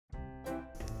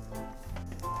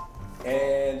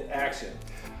And action.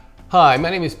 Hi, my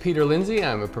name is Peter Lindsay.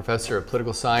 I'm a professor of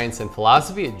political science and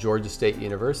philosophy at Georgia State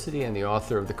University and the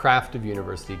author of The Craft of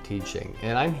University Teaching.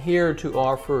 And I'm here to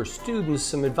offer students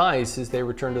some advice as they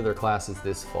return to their classes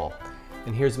this fall.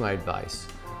 And here's my advice.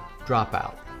 Drop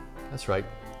out. That's right,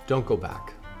 don't go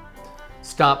back.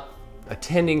 Stop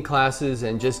attending classes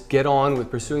and just get on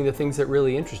with pursuing the things that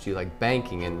really interest you, like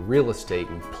banking and real estate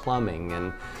and plumbing.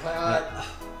 And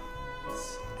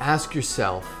ask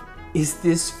yourself, is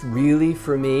this really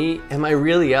for me? Am I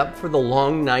really up for the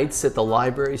long nights at the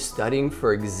library studying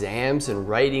for exams and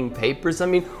writing papers? I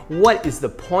mean, what is the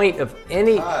point of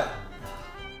any...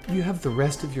 You have the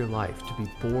rest of your life to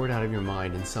be bored out of your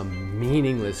mind in some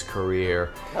meaningless career.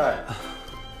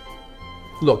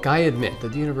 Look, I admit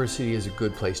that the university is a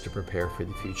good place to prepare for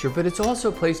the future, but it's also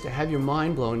a place to have your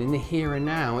mind blown in the here and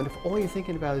now. And if all you're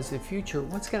thinking about is the future,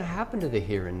 what's going to happen to the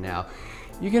here and now?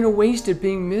 You're going to waste it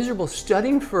being miserable,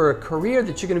 studying for a career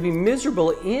that you're going to be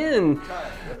miserable in.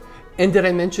 And did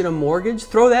I mention a mortgage?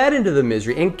 Throw that into the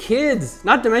misery. And kids,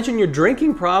 not to mention your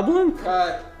drinking problem.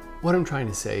 What I'm trying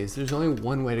to say is there's only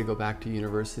one way to go back to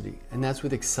university, and that's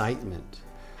with excitement.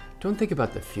 Don't think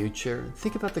about the future.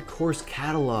 Think about the course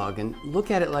catalog and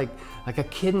look at it like a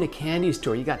kid in a candy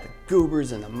store. You got the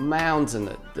goobers and the mounds and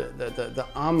the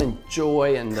almond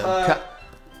joy and the...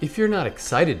 If you're not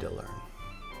excited to learn,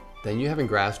 then you haven't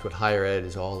grasped what higher ed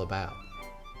is all about.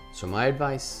 So my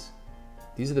advice,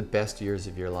 these are the best years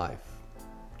of your life.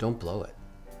 Don't blow it.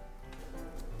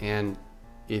 And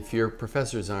if your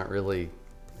professors aren't really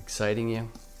exciting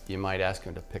you, you might ask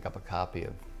them to pick up a copy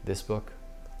of this book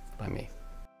by me.